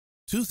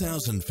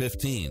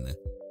2015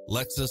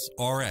 Lexus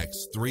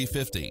RX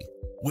 350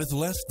 with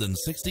less than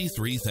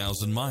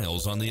 63,000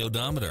 miles on the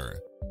odometer.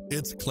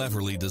 It's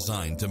cleverly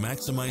designed to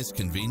maximize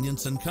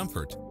convenience and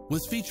comfort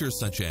with features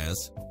such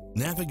as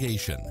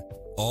navigation,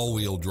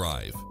 all-wheel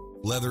drive,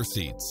 leather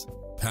seats,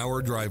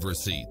 power driver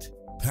seat,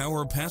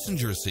 power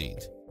passenger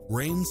seat,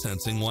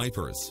 rain-sensing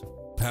wipers,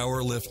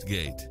 power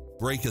liftgate,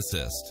 brake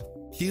assist,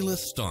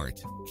 keyless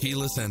start,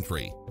 keyless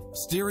entry,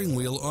 steering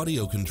wheel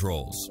audio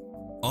controls,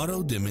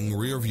 auto-dimming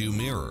rear-view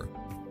mirror,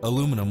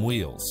 aluminum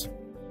wheels,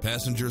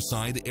 passenger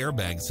side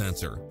airbag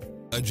sensor,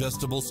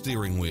 adjustable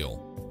steering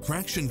wheel,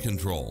 traction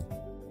control,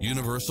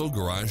 universal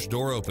garage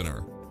door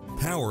opener,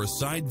 power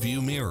side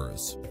view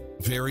mirrors,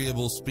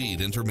 variable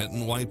speed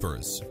intermittent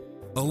wipers,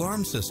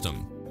 alarm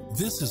system.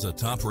 This is a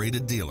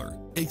top-rated dealer.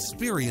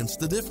 Experience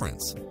the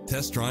difference.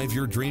 Test drive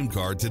your dream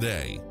car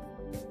today.